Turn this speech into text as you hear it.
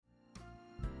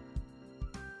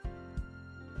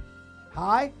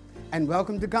Hi, and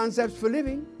welcome to Concepts for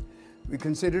Living. We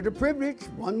consider it a privilege,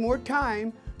 one more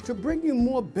time, to bring you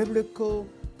more biblical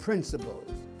principles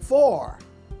for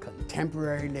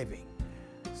contemporary living.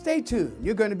 Stay tuned.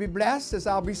 You're going to be blessed as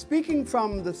I'll be speaking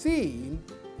from the theme,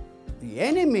 The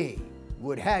Enemy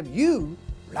Would Have You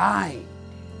Blind.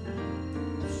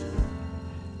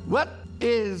 What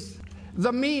is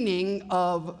the meaning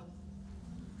of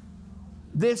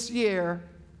this year,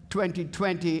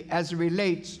 2020, as it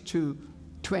relates to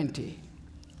 20?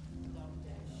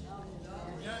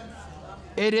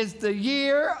 It is the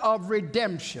year of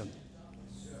redemption,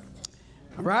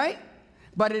 right?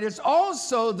 But it is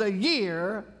also the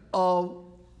year of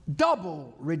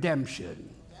double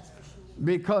redemption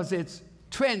because it's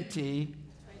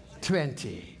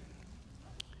 2020.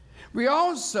 We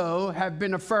also have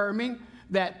been affirming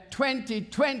that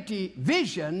 2020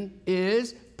 vision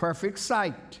is perfect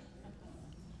sight.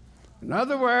 In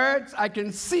other words, I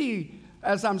can see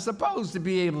as I'm supposed to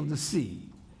be able to see.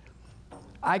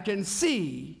 I can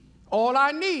see all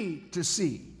I need to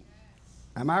see.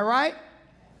 Am I right?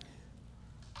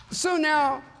 So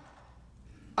now,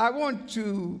 I want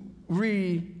to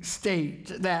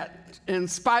restate that in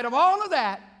spite of all of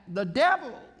that, the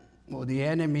devil, or the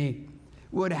enemy,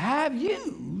 would have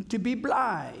you to be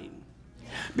blind.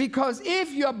 Because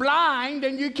if you're blind,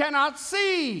 then you cannot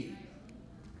see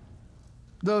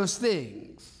those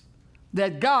things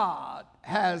that God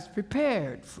has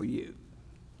prepared for you.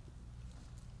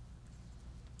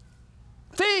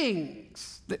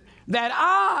 Things that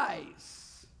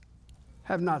eyes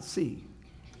have not seen.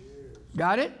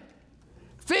 Got it?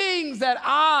 Things that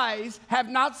eyes have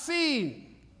not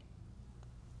seen.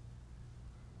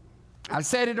 I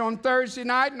said it on Thursday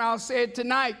night, and I'll say it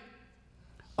tonight.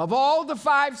 Of all the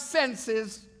five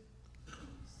senses,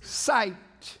 sight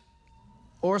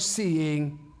or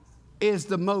seeing is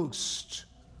the most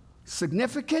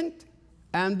significant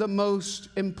and the most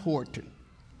important.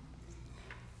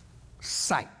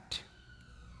 Sight.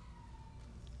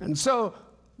 And so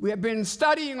we have been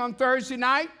studying on Thursday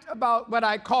night about what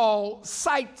I call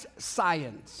sight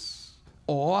science,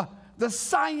 or the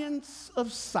science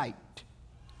of sight.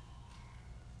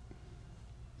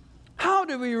 How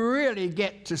do we really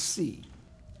get to see?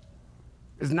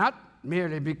 It's not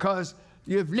merely because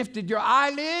you've lifted your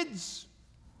eyelids.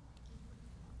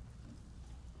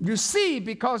 You see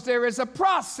because there is a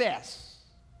process.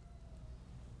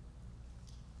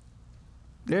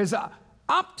 There's an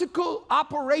optical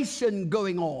operation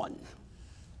going on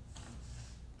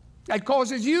that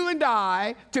causes you and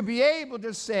I to be able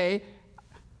to say,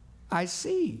 I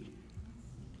see.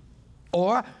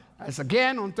 Or, as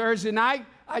again on Thursday night,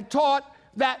 I taught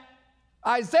that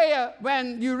Isaiah,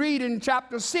 when you read in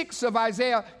chapter 6 of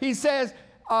Isaiah, he says,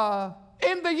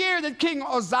 in the year that King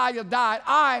Uzziah died,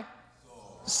 I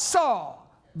saw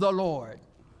the Lord.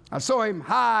 I saw him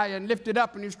high and lifted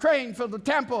up, and his train filled the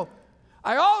temple.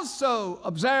 I also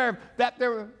observed that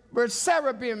there were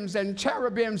cherubims and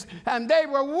cherubims, and they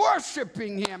were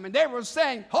worshiping him, and they were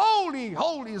saying, holy,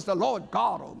 holy is the Lord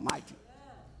God Almighty.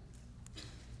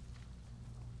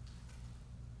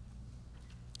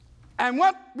 And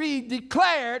what we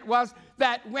declared was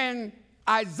that when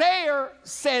Isaiah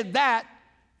said that,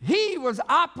 he was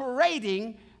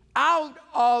operating out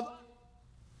of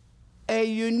a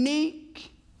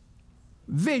unique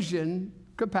vision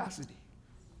capacity.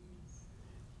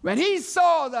 When he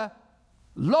saw the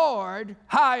Lord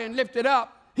high and lifted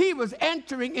up, he was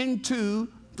entering into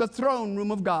the throne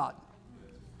room of God.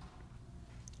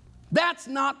 That's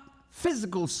not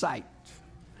physical sight.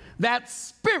 That's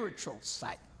spiritual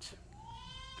sight.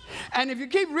 And if you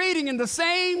keep reading in the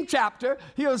same chapter,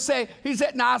 he said,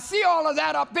 now I see all of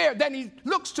that up there. Then he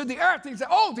looks to the earth and he said,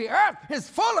 oh, the earth is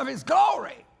full of his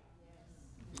glory.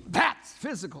 That's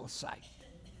physical sight.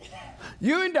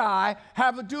 You and I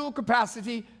have a dual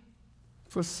capacity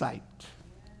for sight.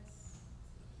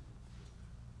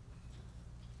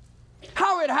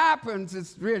 How it happens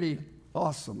is really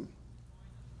awesome.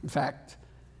 In fact,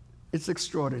 it's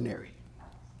extraordinary.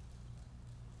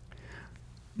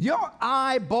 Your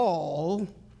eyeball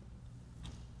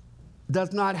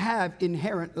does not have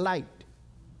inherent light.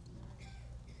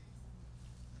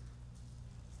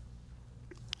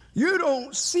 You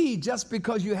don't see just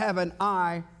because you have an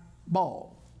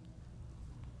eyeball.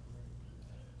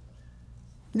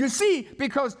 You see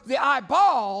because the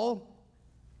eyeball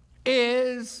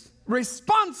is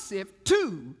responsive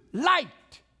to light.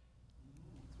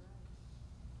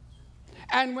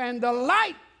 And when the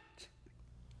light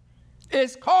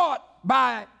is caught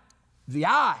by the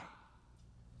eye,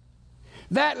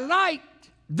 that light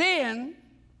then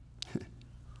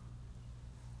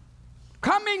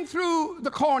coming through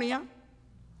the cornea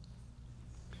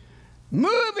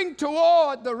moving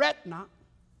toward the retina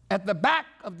at the back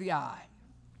of the eye,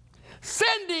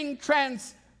 sending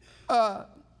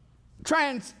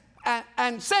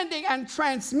sending and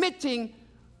transmitting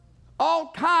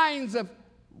all kinds of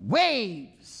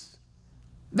waves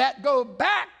that go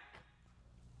back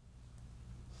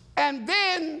and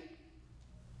then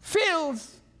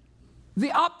fills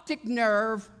the optic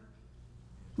nerve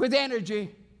with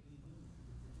energy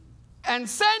and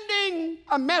sending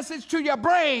a message to your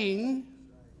brain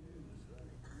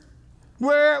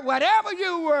where whatever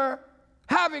you were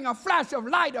having a flash of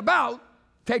light about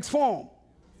takes form.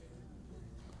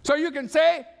 So you can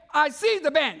say, I see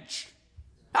the bench.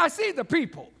 I see the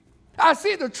people. I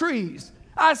see the trees.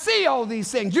 I see all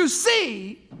these things. You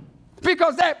see,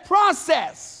 because that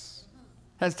process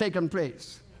has taken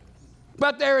place.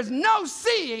 But there is no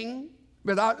seeing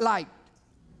without light.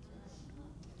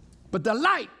 But the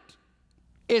light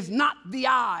is not the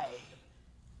eye.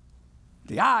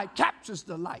 The eye captures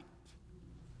the light,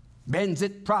 bends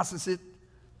it, processes it,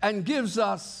 and gives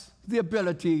us the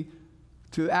ability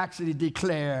to actually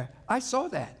declare, I saw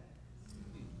that.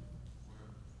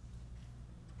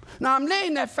 Now I'm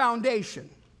laying that foundation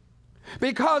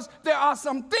because there are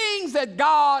some things that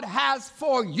God has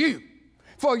for you,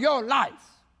 for your life,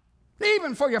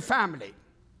 even for your family.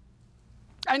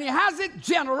 And He has it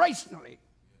generationally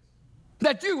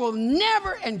that you will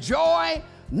never enjoy,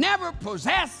 never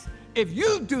possess if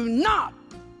you do not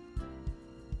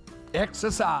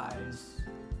exercise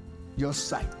your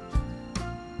sight.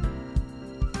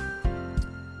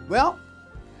 Well,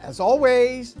 as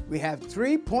always, we have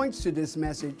 3 points to this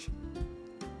message.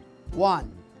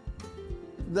 1,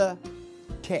 the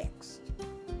text.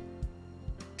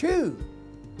 2,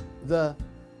 the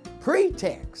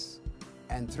pretext.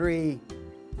 And 3,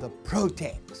 the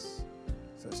protext.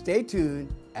 So stay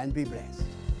tuned and be blessed.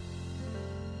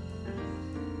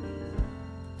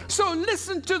 So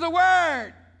listen to the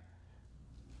word.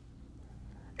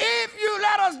 If you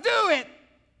let us do it,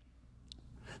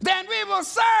 then we will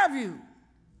serve you.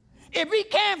 If we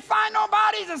can't find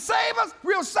nobody to save us,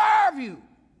 we'll serve you.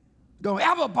 Don't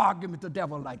ever bargain with the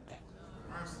devil like that.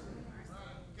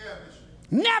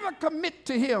 Never commit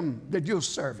to him that you'll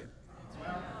serve him.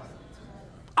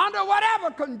 Under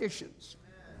whatever conditions.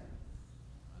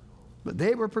 But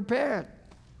they were prepared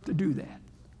to do that.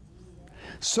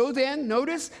 So then,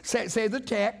 notice, say the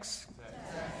text.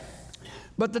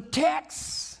 But the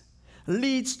text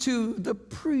leads to the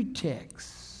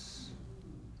pretext.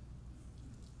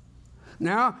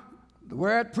 Now, the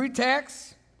word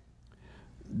pretext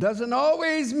doesn't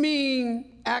always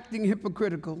mean acting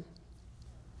hypocritical,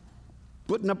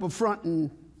 putting up a front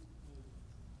and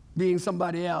being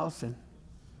somebody else, and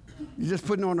you're just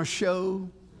putting on a show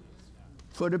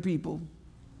for the people.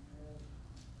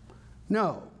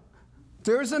 No,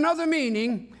 there's another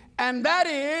meaning, and that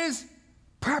is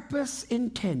purpose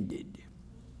intended.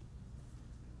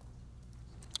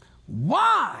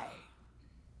 Why?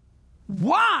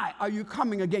 Why are you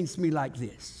coming against me like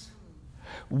this?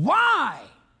 Why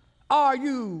are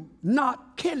you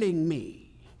not killing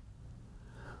me?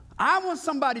 I want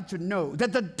somebody to know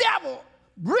that the devil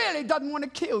really doesn't want to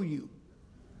kill you.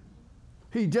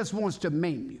 He just wants to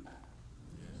maim you.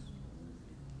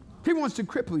 He wants to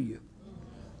cripple you.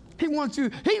 He wants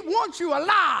you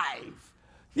alive.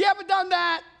 You ever done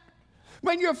that?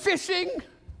 When you're fishing,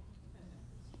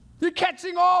 you're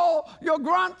catching all your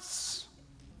grunts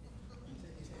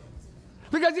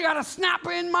because you got a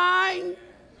snapper in mind.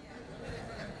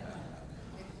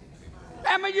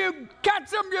 And when you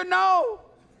catch them, you know,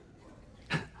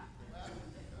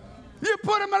 you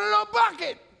put them in a little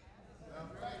bucket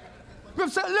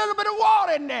with a little bit of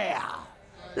water in there.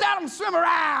 Let them swim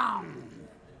around.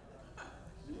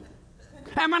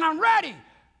 And when I'm ready,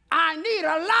 I need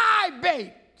a live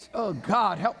bait. Oh,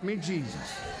 God, help me, Jesus.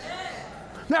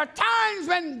 There are times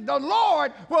when the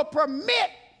Lord will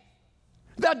permit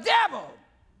the devil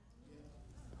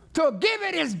to give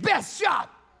it his best shot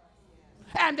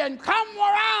and then come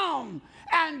around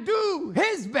and do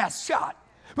his best shot,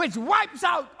 which wipes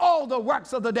out all the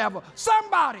works of the devil.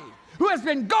 Somebody who has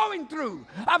been going through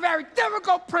a very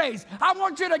difficult place, I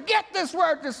want you to get this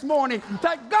word this morning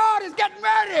that God is getting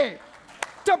ready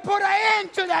to put an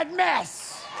end to that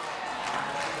mess.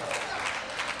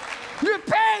 You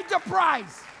paid the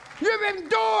price. You've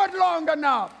endured long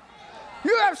enough.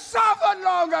 You have suffered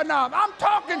long enough. I'm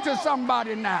talking to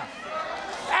somebody now.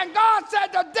 And God said,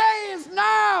 the day is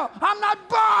now. I'm not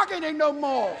bargaining no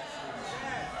more.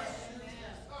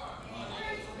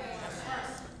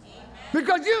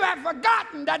 Because you have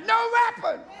forgotten that no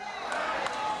weapon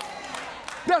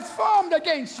that's formed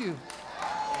against you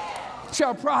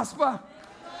shall prosper.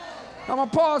 I'm going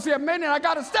to pause here a minute. I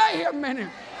got to stay here a minute.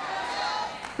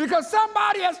 Because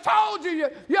somebody has told you,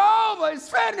 you're over, it's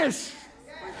finished.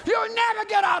 You'll never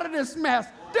get out of this mess.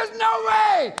 There's no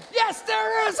way. Yes,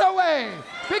 there is a way.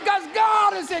 Because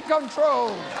God is in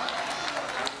control.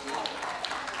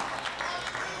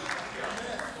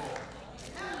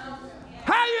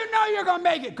 How you know you're going to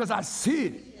make it? Because I see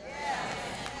it.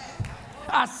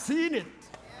 I seen it.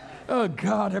 Oh,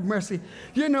 God have mercy.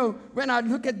 You know, when I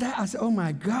look at that, I say, oh,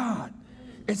 my God.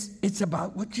 It's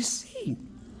about what you see.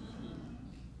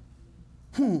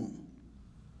 No,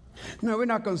 we're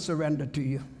not going to surrender to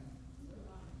you.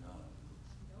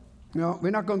 No,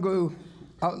 we're not going to go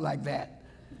out like that.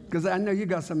 Because I know you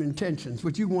got some intentions.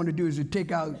 What you want to do is to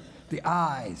take out the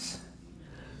eyes.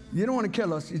 You don't want to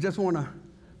kill us. You just want to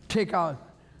take out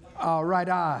our right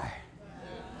eye.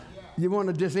 You want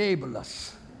to disable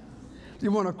us. You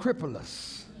want to cripple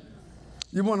us.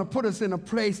 You want to put us in a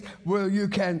place where you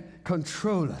can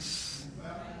control us.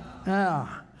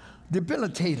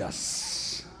 Debilitate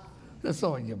us. That's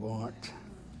all you want.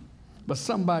 But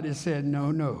somebody said, no,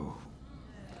 no.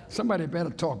 Somebody better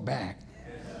talk back.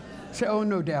 Say, oh,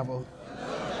 no, devil.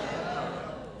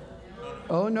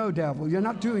 Oh, no, devil. You're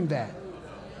not doing that.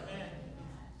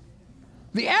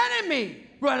 The enemy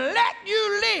will let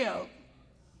you live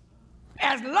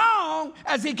as long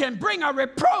as he can bring a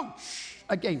reproach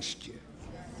against you.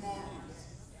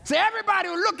 See, everybody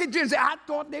will look at you and say, I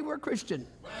thought they were Christian.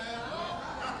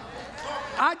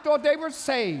 I thought they were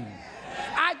saved.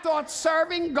 I thought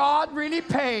serving God really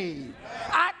paid.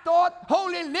 I thought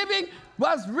holy living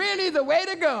was really the way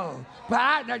to go.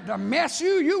 But to mess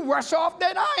you worse off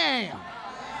than I am.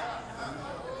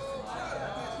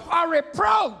 A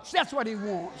reproach, that's what he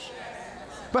wants.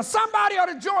 But somebody ought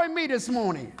to join me this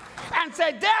morning and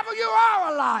say, devil, you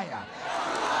are a liar.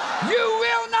 You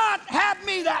will not have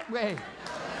me that way.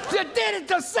 You did it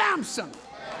to Samson.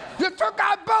 You took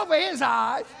out both of his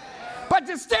eyes, but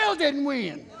you still didn't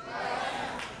win.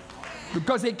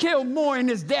 Because he killed more in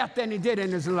his death than he did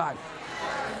in his life.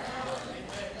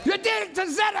 You did it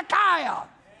to Zedekiah.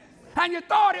 And you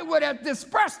thought it would have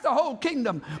dispersed the whole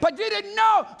kingdom. But you didn't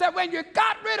know that when you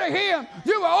got rid of him,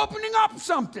 you were opening up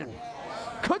something.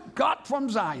 Good God from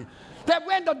Zion. That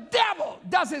when the devil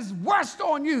does his worst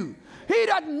on you, he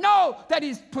doesn't know that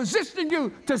he's positioning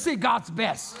you to see God's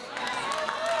best.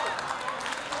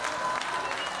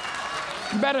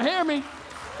 You better hear me.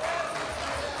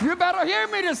 You better hear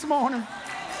me this morning.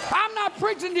 I'm not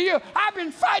preaching to you. I've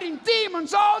been fighting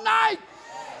demons all night.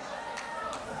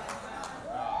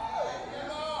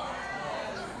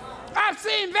 I've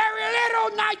seen very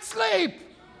little night's sleep.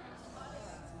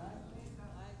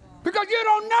 Because you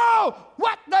don't know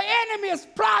what the enemy is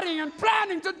plotting and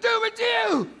planning to do with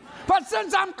you. But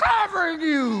since I'm covering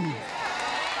you,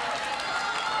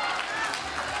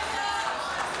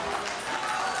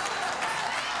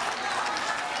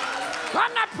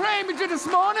 I'm not praying with you this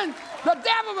morning. The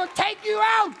devil will take you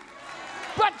out.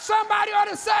 But somebody ought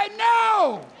to say,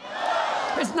 no.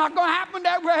 It's not going to happen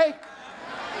that way.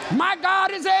 My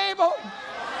God is able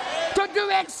to do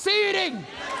exceeding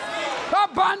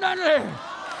abundantly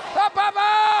above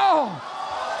all.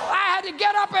 I had to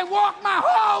get up and walk my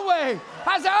hallway.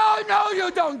 I said, oh, no,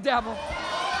 you don't, devil.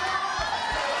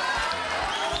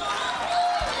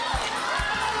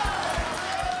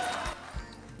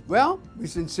 Well, we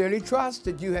sincerely trust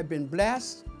that you have been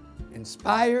blessed,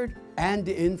 inspired, and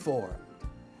informed.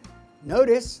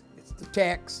 Notice it's the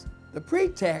text, the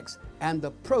pretext, and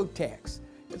the protext.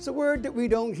 It's a word that we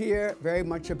don't hear very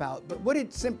much about, but what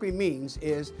it simply means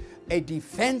is a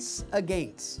defense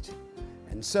against.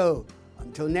 And so,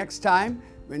 until next time,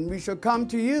 when we shall come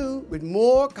to you with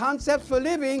more concepts for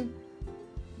living,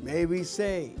 may we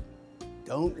say,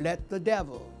 don't let the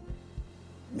devil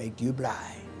make you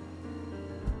blind.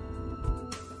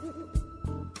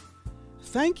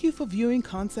 Thank you for viewing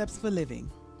Concepts for Living.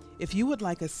 If you would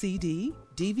like a CD,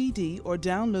 DVD, or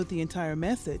download the entire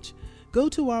message, go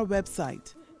to our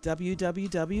website,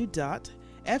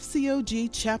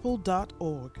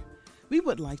 www.fcogchapel.org. We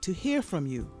would like to hear from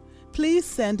you. Please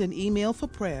send an email for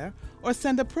prayer or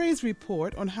send a praise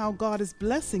report on how God is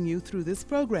blessing you through this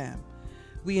program.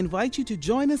 We invite you to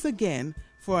join us again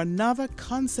for another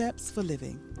Concepts for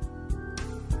Living.